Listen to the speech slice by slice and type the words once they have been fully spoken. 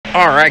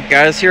All right,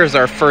 guys, here's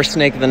our first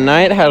snake of the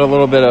night. Had a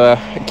little bit of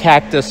a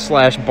cactus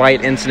slash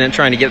bite incident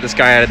trying to get this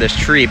guy out of this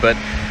tree, but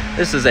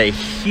this is a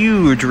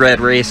huge red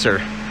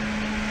racer.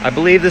 I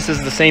believe this is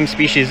the same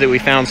species that we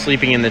found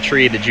sleeping in the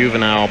tree, the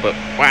juvenile, but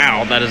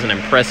wow, that is an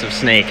impressive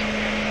snake.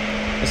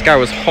 This guy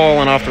was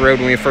hauling off the road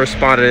when we first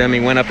spotted him. He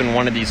went up in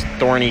one of these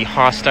thorny,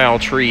 hostile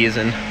trees,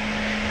 and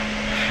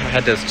I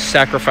had to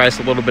sacrifice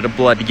a little bit of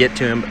blood to get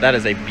to him, but that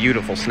is a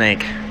beautiful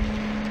snake.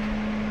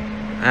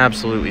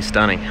 Absolutely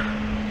stunning.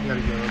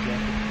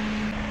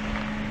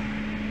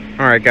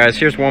 Alright guys,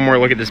 here's one more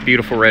look at this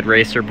beautiful red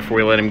racer before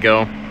we let him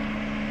go.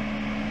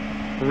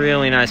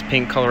 Really nice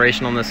pink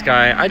coloration on this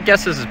guy. I'd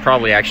guess this is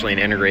probably actually an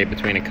integrate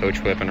between a coach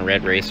whip and a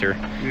red racer.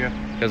 Yeah.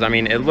 Because I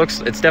mean,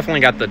 it's definitely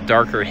got the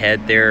darker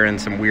head there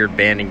and some weird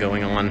banding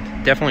going on.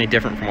 Definitely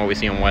different from what we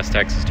see in West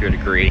Texas to a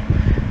degree.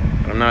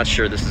 But I'm not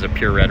sure this is a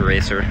pure red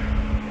racer.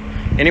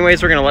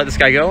 Anyways, we're gonna let this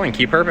guy go and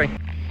keep herping.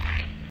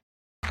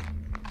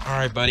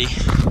 Alright buddy.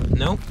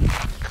 Nope.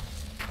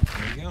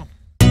 There you go.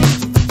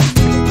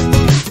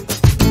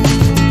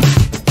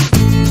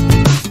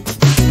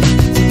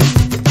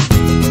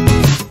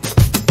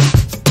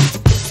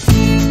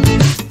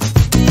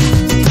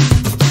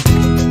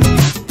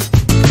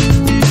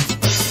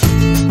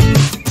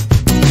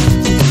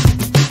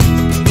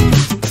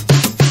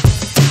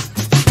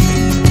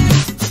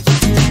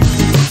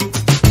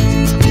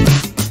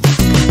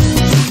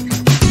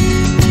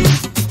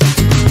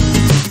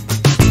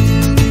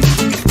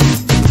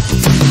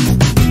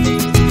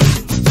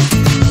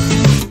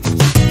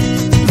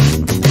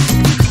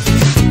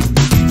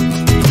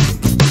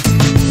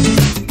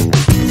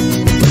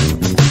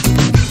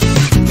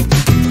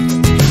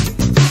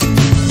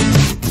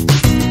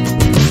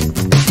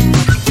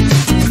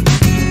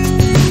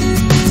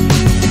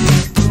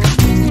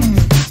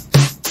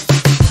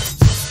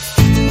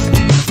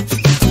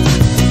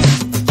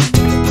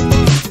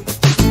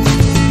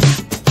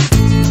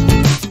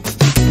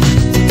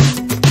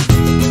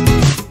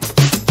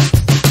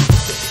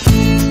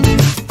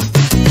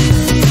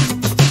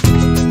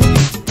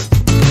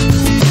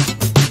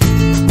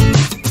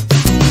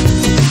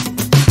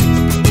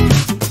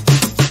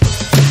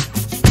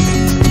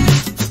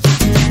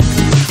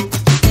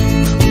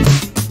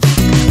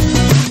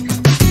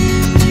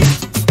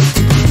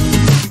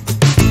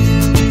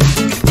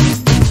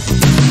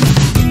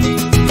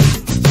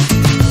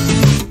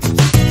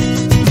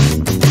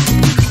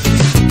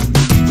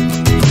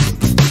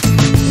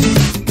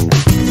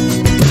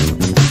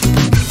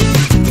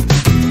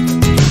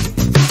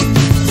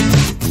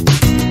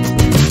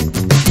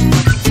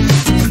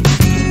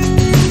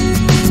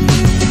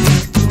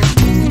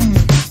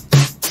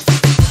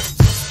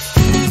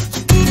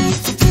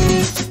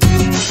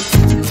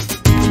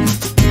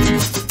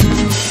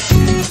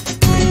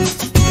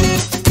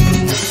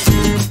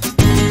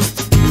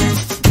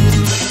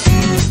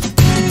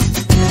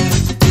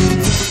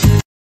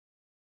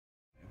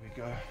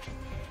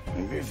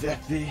 Move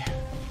that there.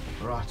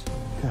 Right.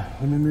 Okay,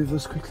 let me move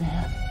this quickly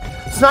here.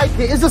 Snake,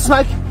 there is a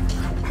snake.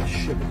 Oh,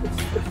 shit,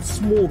 it's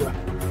small though.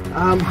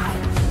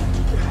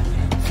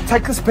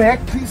 Take this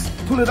bag, please.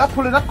 Pull it up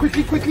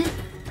quickly.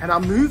 And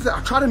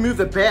I try to move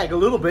the bag a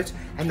little bit,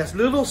 and this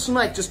little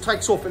snake just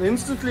takes off, and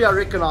instantly I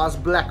recognize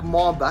black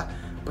mamba,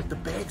 but the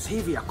bag's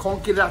heavy. I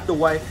can't get it out the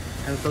way,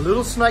 and it's a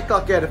little snake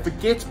like that. If it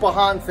gets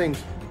behind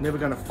things, I'm never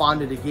gonna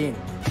find it again.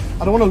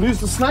 I don't want to lose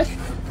the snake.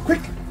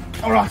 Quick.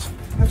 All right,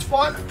 that's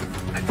fine.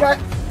 Okay,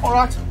 all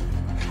right.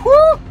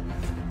 Woo!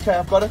 Okay,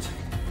 I've got it.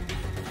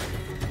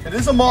 It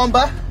is a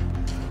mamba.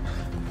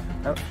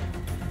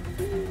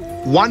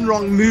 One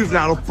wrong move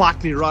now, it'll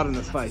bite me right in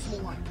the face.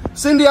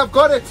 Cindy, I've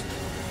got it.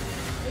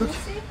 Look,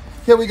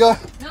 here we go.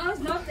 No, it's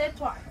not that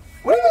one.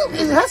 What do you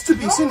mean? It has to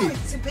be, Cindy.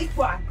 It's a big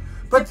one.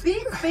 But it's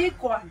a big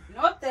one,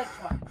 not that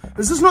one.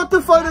 Is this not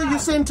the photo you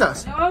sent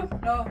us?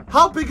 No.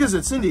 How big is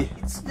it, Cindy?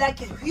 It's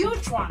like a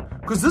huge one.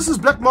 Because this is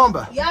black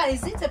mamba. Yeah,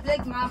 is it a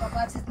black mamba,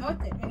 but it's not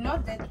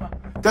that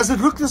one. Does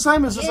it look the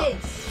same as this?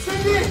 Yes.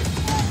 Cindy,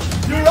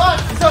 you're right.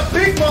 It's a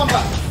big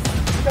mamba.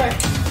 Okay,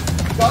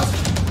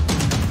 guys.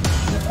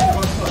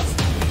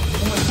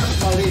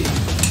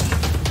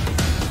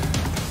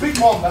 Big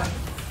mamba.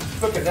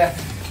 Look at that.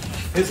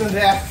 Isn't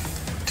that?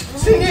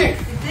 Cindy!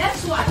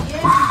 That's one,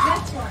 yes,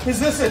 that's one. Is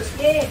this it?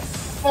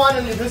 Yes.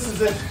 Finally, this is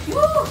it.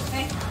 Woo,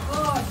 thank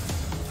God.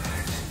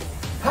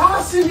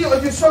 How, Cindy, are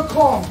you so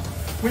calm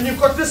when you've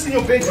got this in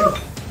your bedroom?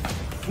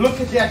 Look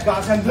at that,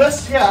 guys. And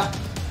this here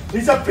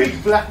is a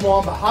big black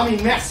mamba. I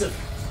mean, massive.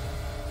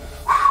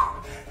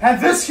 And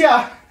this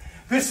here,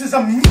 this is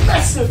a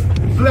massive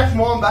black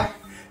mamba.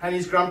 And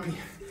he's grumpy.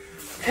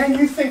 Can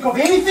you think of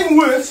anything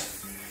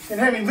worse than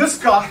having this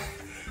guy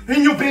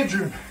in your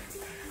bedroom?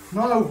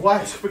 No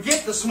way.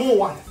 Forget the small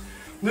one.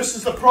 This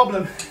is the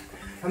problem.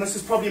 And this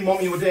is probably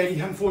mommy or daddy,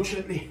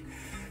 unfortunately.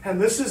 And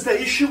this is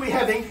the issue we're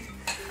having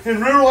in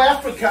rural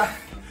Africa.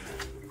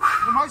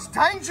 The most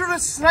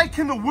dangerous snake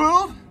in the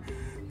world.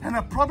 And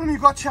the problem you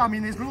got here, I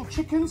mean, there's little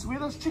chickens. Where are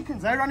those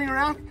chickens? They're running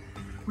around.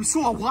 We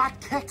saw a white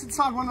cat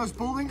inside one of those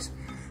buildings.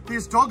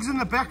 There's dogs in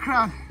the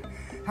background.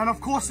 And of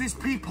course, there's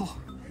people.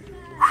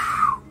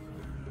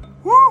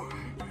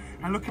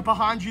 And look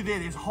behind you there,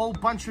 there's a whole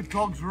bunch of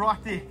dogs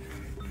right there.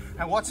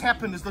 And what's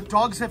happened is the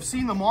dogs have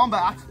seen the Mamba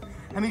out,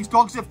 and these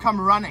dogs have come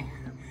running.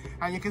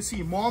 And you can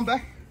see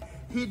Mamba,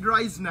 head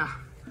raised now,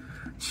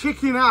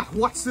 checking out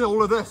what's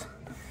all of this.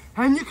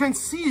 And you can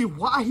see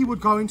why he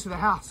would go into the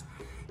house.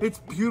 It's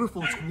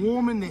beautiful, it's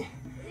warm in there.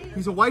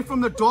 He's away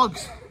from the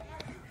dogs.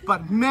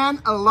 But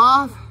man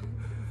alive,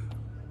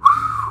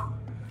 whew.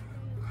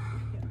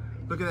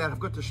 Look at that, I've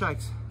got the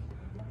shakes.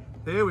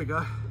 There we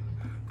go.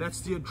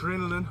 That's the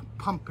adrenaline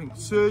pumping,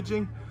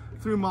 surging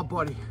through my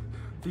body.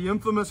 The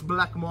infamous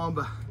black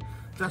mamba,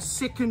 the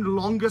second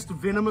longest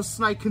venomous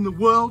snake in the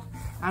world,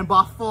 and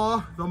by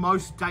far the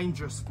most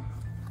dangerous.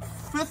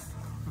 Fifth,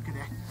 look at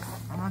that.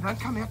 Oh, no, don't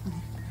come at me.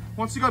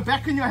 Wants to go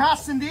back in your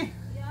house, Cindy?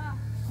 Yeah.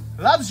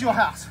 Loves your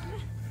house.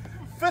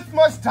 Fifth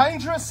most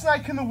dangerous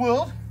snake in the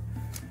world.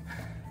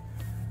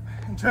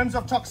 In terms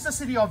of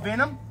toxicity of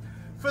venom,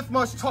 fifth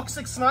most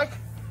toxic snake,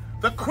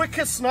 the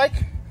quickest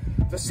snake,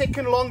 the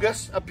second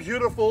longest, a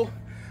beautiful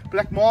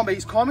black mamba.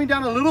 He's calming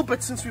down a little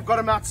bit since we've got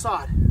him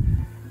outside.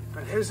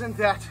 But isn't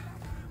that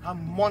a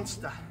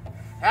monster?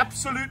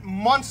 Absolute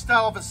monster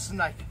of a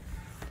snake.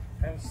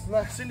 And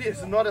Cindy,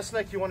 is not a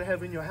snake you want to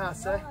have in your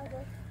house, eh?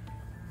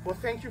 Well,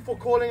 thank you for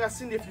calling us,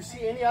 Cindy. If you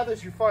see any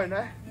others, you phone,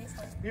 eh?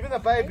 Even the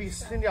babies,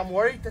 Cindy, I'm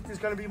worried that there's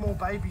going to be more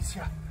babies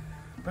here.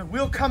 But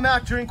we'll come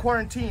out during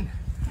quarantine,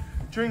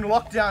 during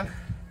lockdown,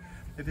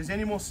 if there's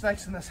any more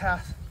snakes in this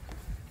house.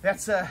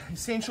 That's an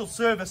essential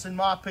service, in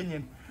my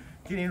opinion,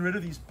 getting rid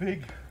of these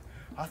big,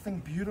 I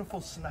think,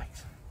 beautiful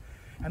snakes.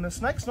 And the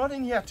snake's not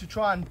in here to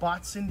try and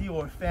bite Cindy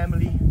or her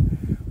family.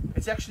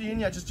 It's actually in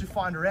here just to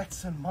find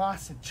rats and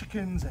mice and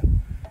chickens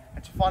and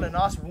to find a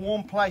nice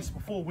warm place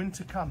before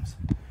winter comes.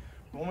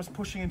 We're almost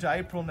pushing into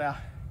April now.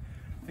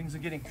 Things are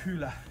getting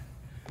cooler.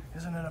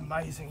 Isn't it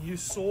amazing? You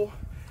saw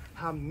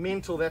how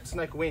mental that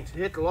snake went.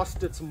 It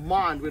lost its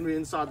mind when we were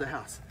inside the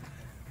house.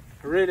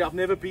 Really, I've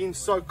never been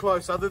so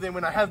close, other than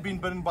when I have been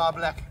bitten by a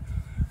black.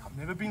 I've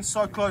never been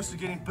so close to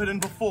getting bitten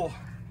before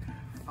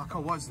like I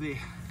was there.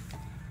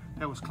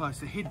 That was close.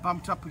 The head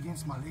bumped up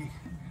against my leg.